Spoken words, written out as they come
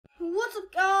What's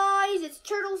up, guys? It's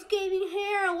Turtles Gaming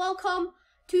here, and welcome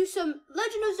to some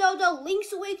Legend of Zelda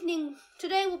Link's Awakening.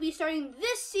 Today we'll be starting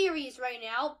this series right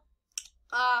now.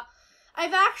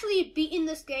 I've actually beaten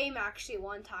this game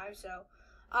one time, so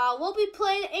we'll be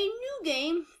playing a new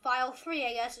game, file 3,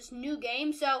 I guess, this new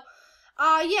game. So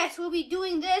yes, we'll be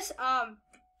doing this. I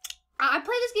played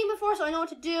this game before, so I know what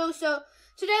to do. So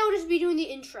today we'll just be doing the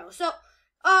intro. So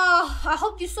I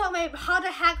hope you saw my how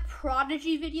to hack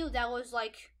prodigy video. That was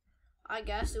like, I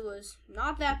guess it was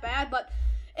not that bad, but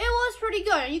it was pretty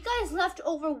good. And you guys left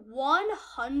over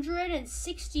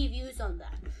 160 views on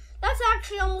that. That's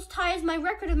actually almost high as my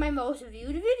record of my most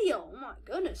viewed video. Oh my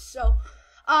goodness. So,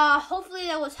 hopefully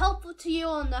that was helpful to you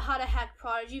on the how to hack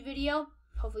prodigy video.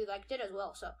 Hopefully you liked it as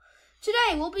well. So,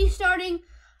 today we'll be starting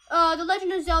The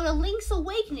Legend of Zelda Link's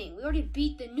Awakening. We already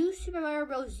beat the new Super Mario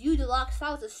Bros. U Deluxe.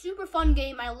 That was a super fun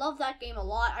game. I love that game a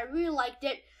lot. I really liked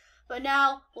it. But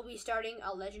now, we'll be starting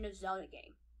a Legend of Zelda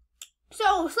game.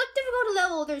 So, select difficulty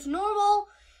level. There's normal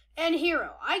and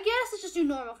hero. I guess let's just do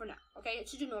normal for now. Okay,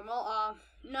 let's just do normal.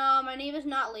 No, my name is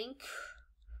not Link.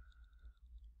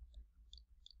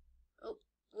 Oh,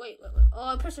 wait. Oh,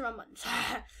 I pressed the wrong buttons.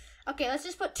 Okay, let's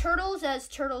just put Turtles as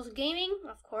Turtles Gaming.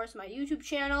 Of course, my YouTube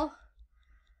channel.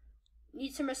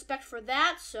 Need some respect for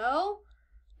that, so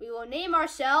we will name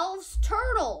ourselves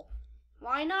Turtle.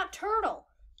 Why not Turtle?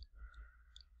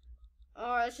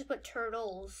 Or let's just put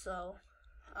Turtles, so,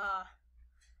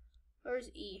 where's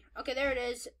E? Okay, there it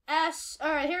is. S.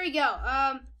 Alright, here we go.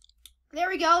 There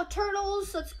we go.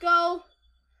 Turtles, let's go.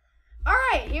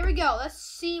 Alright, here we go. Let's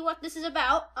see what this is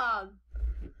about.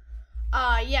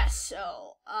 Yes,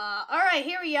 so, alright,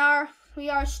 here we are. We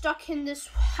are stuck in this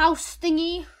house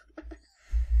thingy.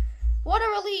 What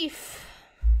a relief.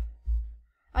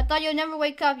 I thought you'd never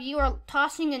wake up. You are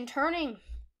tossing and turning.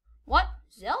 What?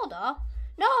 Zelda?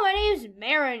 No, my name's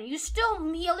Marin. You still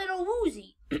me a little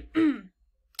woozy.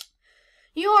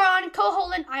 You are on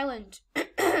Koholint Island.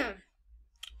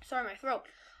 Sorry, my throat.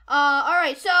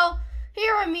 Alright, so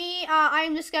here are me.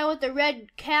 I'm this guy with the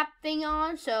red cap thing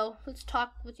on, so let's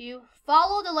talk with you.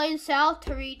 Follow the lane south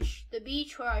to reach the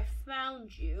beach where I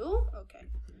found you. Okay.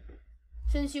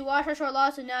 Since you wash our shore,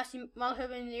 lots of nasty monsters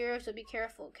in the air, so be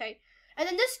careful, okay? And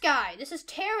then this guy. This is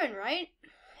Terran, right?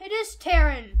 It is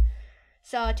Terran.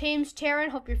 So, Tame's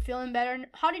Terran, hope you're feeling better.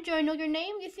 How did I know your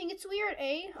name? You think it's weird,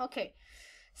 eh? Okay.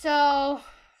 So,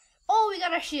 oh, we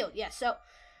got our shield. Yes, so,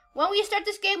 when we start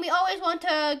this game, we always want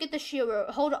to get the shield.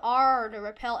 Hold R to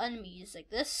repel enemies,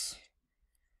 like this.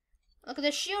 Look at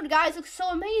the shield, guys. Looks so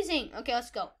amazing. Okay,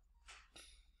 let's go.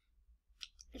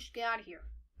 Let's get out of here.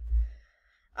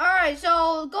 Alright,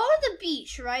 so, go to the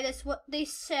beach, right? That's what they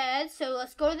said. So,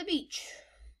 let's go to the beach.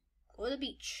 Go to the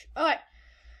beach. Alright.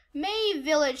 Mabe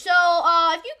Village. So,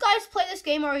 if you guys play this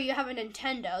game or you have a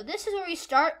Nintendo, this is where we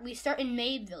start. We start in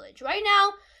Mabe Village. Right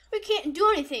now, we can't do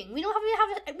anything. We don't have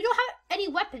any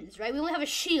weapons, right? We only have a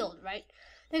shield, right?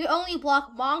 They can only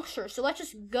block monsters. So let's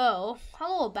just go.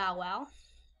 Hello, Bow Wow.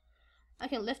 I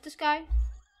can lift this guy.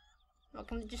 I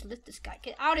can just lift this guy.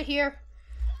 Get out of here.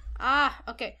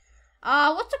 Okay.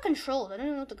 What's the controls? I don't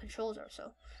even know what the controls are.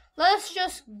 So let's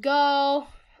just go.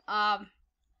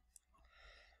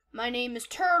 My name is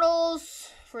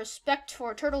Turtles. For respect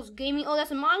for Turtles Gaming. Oh,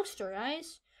 that's a monster,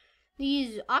 guys.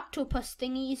 These octopus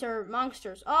thingies are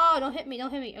monsters. Oh, don't hit me,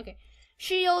 don't hit me. Okay.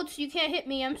 Shields, you can't hit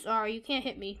me. I'm sorry, you can't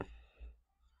hit me.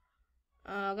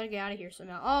 I'm gonna get out of here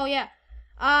somehow. Oh, yeah.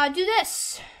 Do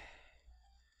this.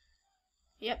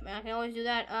 Yep, I can always do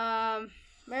that.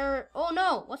 Where? Oh,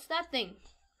 no. What's that thing?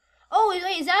 Oh, wait,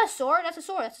 is that a sword? That's a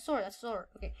sword, that's a sword, that's a sword.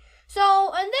 Okay.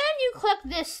 So, and then you click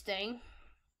this thing.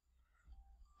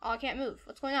 Oh, I can't move.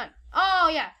 What's going on? Oh,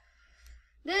 yeah.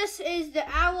 This is the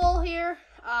owl here.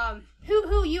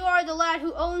 You are the lad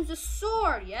who owns the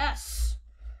sword. Yes.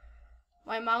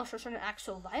 My monster is starting to act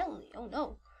so violently. Oh,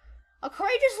 no. A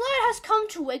courageous lad has come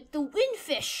to wake the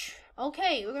windfish.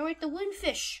 Okay, we're going to wake the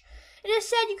windfish. It is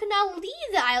said you can now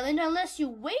leave the island unless you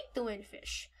wake the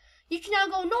windfish. You can now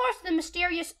go north to the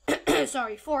mysterious,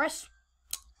 forest.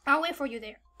 I'll wait for you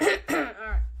there.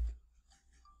 Alright.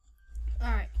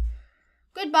 Alright.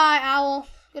 Goodbye, owl.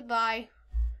 Goodbye.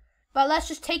 But let's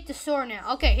just take the sword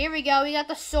now. Okay, here we go. We got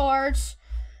the swords.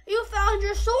 You found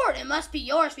your sword. It must be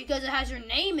yours because it has your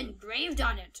name engraved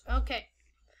on it. Okay.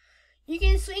 You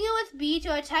can swing it with B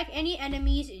to attack any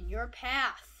enemies in your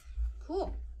path.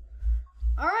 Cool.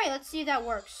 Alright, let's see if that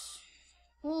works.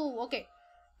 Ooh, okay.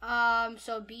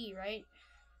 So B, right?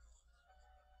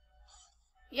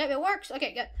 Yep, it works.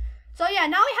 Okay, good. So yeah,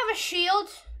 now we have a shield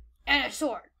and a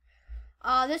sword.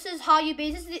 This is how you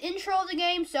this is the intro of the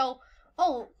game. So,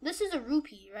 oh, this is a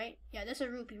rupee, right? Yeah, this is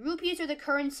a rupee. Rupees are the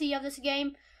currency of this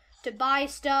game. to buy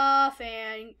stuff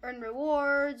and earn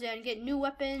rewards and get new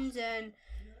weapons and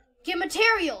get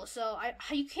materials. So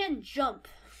you can't jump.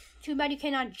 Too bad you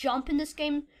cannot jump in this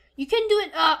game. You can do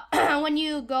it when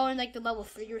you go in like the level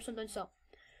 3 or something. So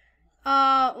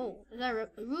oh, is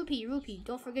that rupee?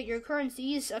 Don't forget your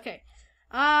currencies. Okay.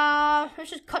 Let's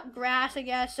just cut grass, I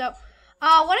guess. So what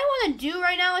I want to do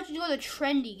right now is to do the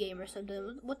trendy game or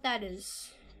something. What that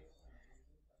is?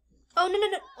 Oh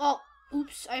no! Oh,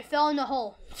 oops! I fell in the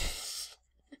hole.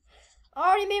 I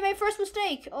already made my first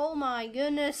mistake. Oh my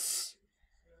goodness.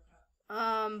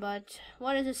 But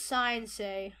what does the sign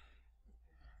say?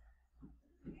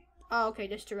 Oh, okay,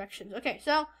 just directions. Okay,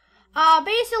 so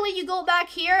basically you go back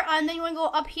here and then you want to go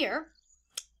up here.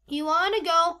 You want to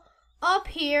go up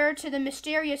here to the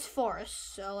mysterious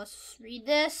forest. So let's read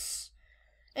this.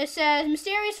 It says,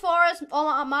 mysterious forest,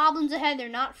 all moblins ahead, they're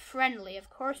not friendly. Of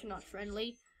course they're not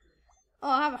friendly. Oh,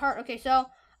 I have a heart. Okay, so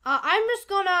I'm just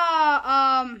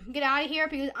gonna get out of here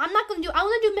because I'm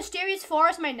gonna do mysterious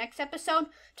forest in my next episode.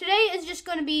 Today is just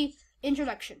gonna be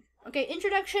introduction. Okay,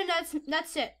 introduction,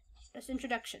 that's it. That's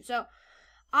introduction. So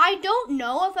I don't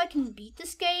know if I can beat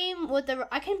this game with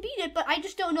I can beat it, but I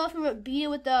just don't know if I can beat it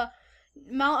with the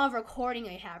amount of recording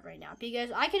I have right now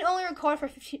because I can only record for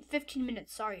 15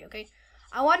 minutes. Sorry, okay?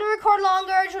 I want to record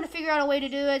longer. I just want to figure out a way to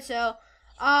do it. So,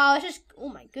 let's just, oh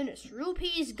my goodness,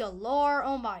 rupees galore.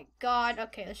 Oh my god.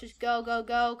 Okay, let's just go.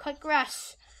 Cut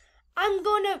grass. I'm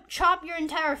going to chop your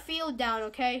entire field down,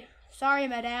 okay? Sorry,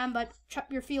 madame, but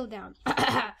chop your field down.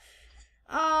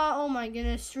 Oh my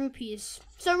goodness, rupees.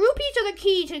 So rupees are the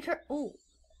key to, oh,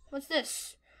 what's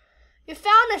this? You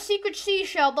found a secret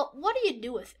seashell, but what do you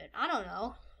do with it? I don't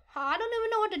know. I don't even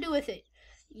know what to do with it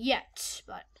yet,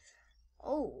 but,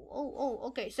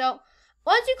 okay. So,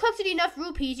 once you collected enough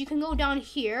rupees, you can go down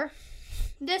here.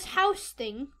 This house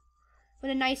thing,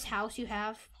 what a nice house you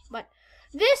have. But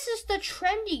this is the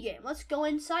trendy game. Let's go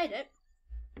inside it.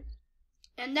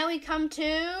 And then we come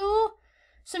to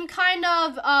some kind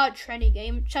of trendy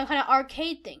game, some kind of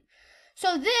arcade thing.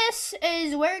 So this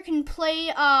is where you can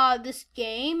play this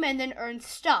game and then earn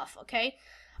stuff. Okay,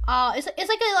 it's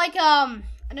like I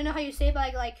don't know how you say it,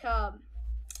 but like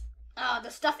the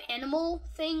stuffed animal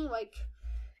thing. Like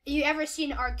if you ever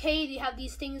see an arcade, you have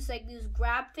these things like these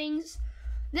grab things.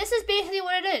 This is basically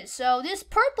what it is. So this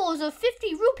purple is a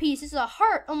 50 rupees. This is a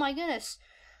heart. Oh my goodness.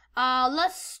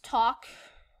 Let's talk.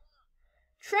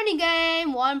 Trendy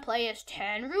game, one play is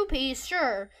 10 rupees,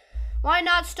 sure. Why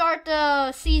not start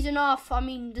the season off,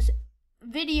 this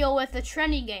video with the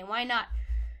trendy game, why not?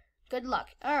 Good luck.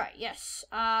 Alright, yes.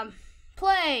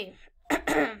 Play.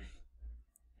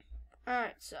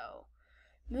 Alright, so,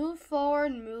 move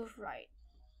forward, move right.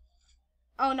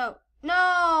 Oh, no.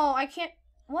 No, I can't,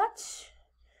 what?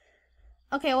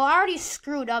 Okay, well, I already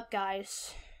screwed up,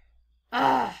 guys.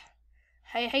 I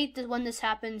hate this when this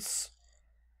happens.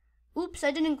 Oops,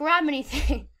 I didn't grab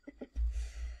anything.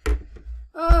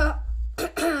 Oh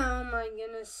my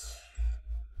goodness.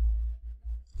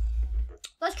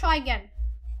 Let's try again.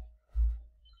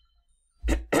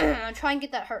 I'll try and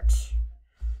get that hurt.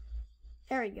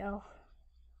 There we go.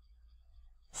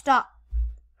 Stop.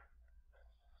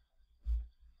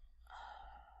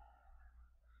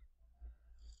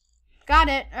 Got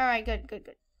it. Alright,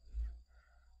 good.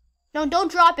 No,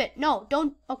 don't drop it. No,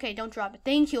 don't. Okay, don't drop it.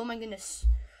 Thank you. Oh my goodness.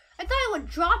 I thought I would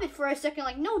drop it for a second.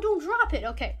 Like, no, don't drop it.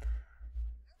 Okay.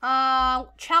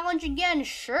 Challenge again.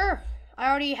 Sure. I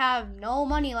already have no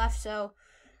money left, so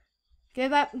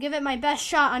give it my best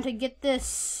shot on to get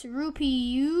this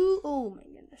rupee. Oh my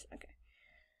goodness. Okay.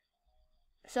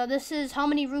 So this is, how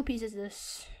many rupees is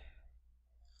this?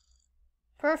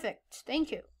 Perfect.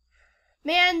 Thank you.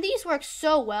 Man, these work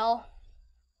so well.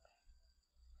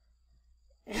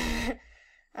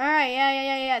 Alright,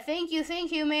 yeah. Thank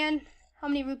you, man. How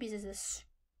many rupees is this?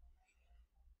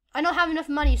 I don't have enough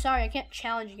money. Sorry, I can't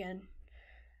challenge again.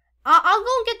 I'll go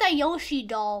and get that Yoshi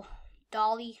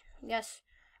dolly, I guess.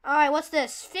 Alright, what's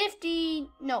this? 50,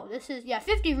 no, this is,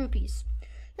 50 rupees.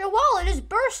 Your wallet is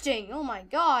bursting. Oh my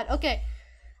god. Okay.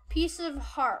 Piece of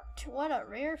heart. What a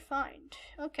rare find.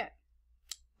 Okay.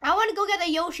 I want to go get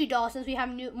the Yoshi doll since we have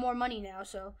more money now,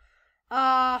 so.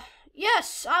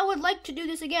 Yes, I would like to do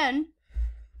this again.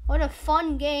 What a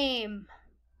fun game.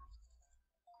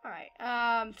 Alright,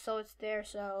 so it's there,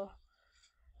 so.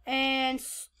 And,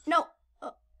 no.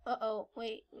 Uh-oh,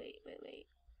 wait.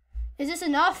 Is this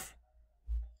enough?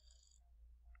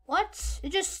 What?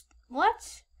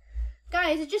 What?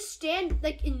 Guys, it just stand,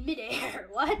 like, in midair.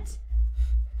 What?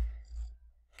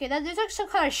 Okay, there's like some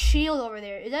kind of shield over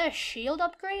there. Is that a shield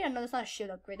upgrade? No, that's not a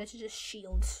shield upgrade. That's just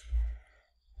shields.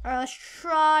 Alright, let's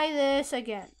try this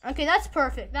again. Okay, that's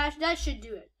perfect. That should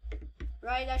do it.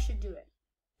 right? That should do it.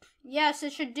 Yes,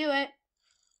 it should do it.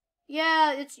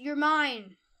 Yeah, you're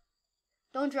mine.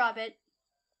 Don't drop it.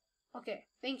 Okay,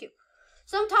 thank you.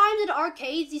 Sometimes in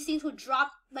arcades, these things would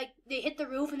drop, like, they hit the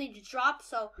roof and they just drop,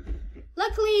 so...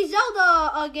 Luckily,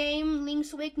 Zelda game,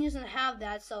 Link's Awakening, doesn't have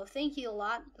that, so thank you a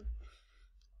lot.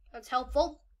 That's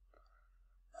helpful.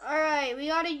 Alright, we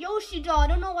got a Yoshi doll. I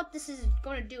don't know what this is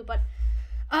going to do, but...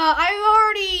 I've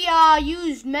already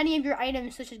used many of your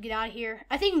items, so let's just get out of here.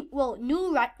 I think,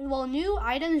 new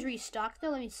items restocked,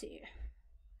 though. Let me see.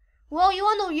 Well, you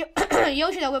all know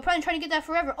Yoshi doll. We're probably trying to get that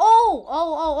forever.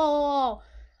 Oh,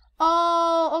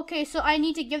 okay, so I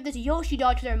need to give this Yoshi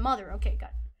doll to their mother. Okay, got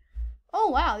it. Oh,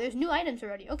 wow, there's new items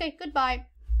already. Okay, goodbye.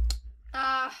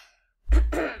 My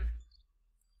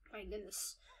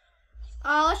goodness.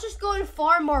 Let's just go and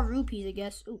farm more rupees, I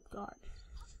guess. Oh, God.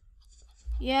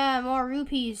 Yeah, more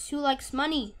rupees. Who likes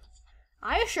money?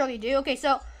 I surely do. Okay,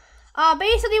 so,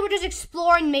 basically, we're just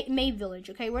exploring Mabe Village,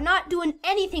 okay? We're not doing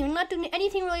anything. We're not doing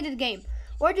anything related to the game.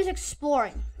 We're just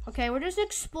exploring, okay? We're just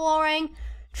exploring,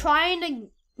 trying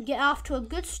to get off to a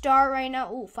good start right now.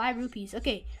 Oh, 5 rupees.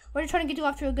 Okay, we're just trying to get you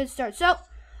off to a good start. So,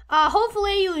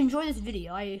 hopefully you enjoy this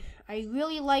video. I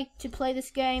really like to play this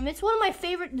game. It's one of my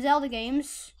favorite Zelda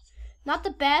games. Not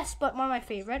the best, but one of my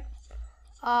favorite.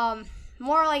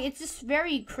 More like, it's just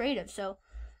very creative. So,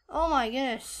 oh my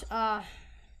goodness.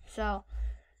 Hello,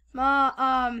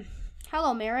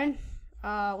 Marin.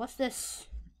 What's this?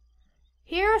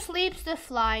 Here sleeps the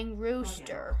flying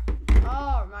rooster.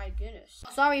 Oh my goodness.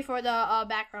 Sorry for the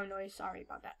background noise. Sorry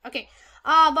about that. Okay.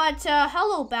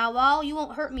 Hello, Bow Wow. You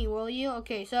won't hurt me, will you?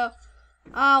 Okay, so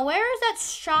where is that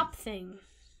shop thing?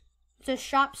 It's a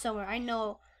shop somewhere. I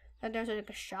know that there's like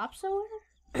a shop somewhere.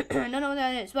 I don't know what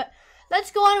that is, but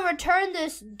let's go on and return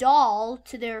this doll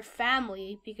to their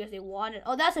family because they want it.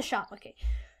 Oh, that's a shop. Okay.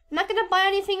 I'm not gonna buy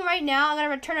anything right now. I'm gonna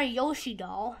return a Yoshi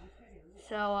doll.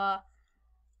 So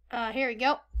here we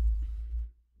go.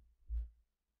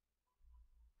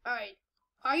 Alright.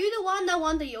 Are you the one that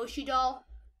won the Yoshi doll?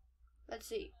 Let's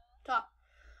see. Top.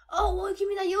 Oh, well, give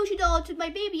me that Yoshi doll to my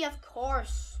baby, of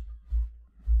course.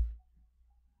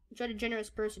 You're a generous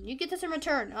person. You get this in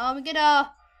return. We get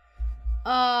a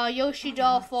Yoshi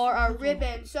doll for a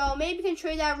ribbon. So maybe we can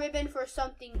trade that ribbon for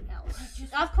something else.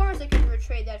 Of course I can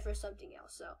trade that for something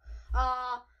else. So,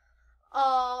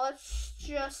 let's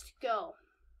just go.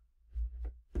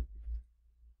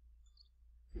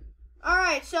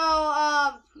 Alright,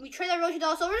 so, we trade that Yoshi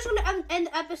doll. So we're just going to end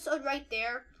the episode right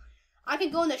there. I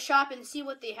can go in the shop and see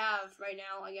what they have right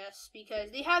now, I guess.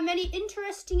 Because they have many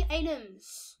interesting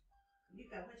items.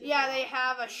 Yeah, they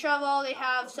have a shovel, they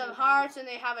have some hearts, and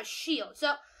they have a shield. So,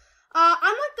 I'm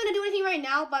not going to do anything right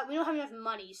now, but we don't have enough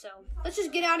money. So, let's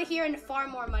just get out of here and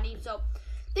farm more money. So,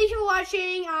 thank you for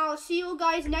watching. I'll see you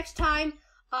guys next time.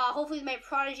 Hopefully my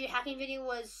prodigy hacking video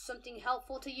was something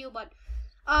helpful to you. But,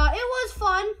 it was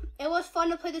fun. It was fun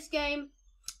to play this game.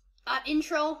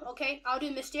 Intro, okay? I'll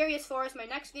do Mysterious Forest my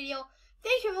next video.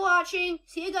 Thank you for watching.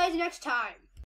 See you guys next time.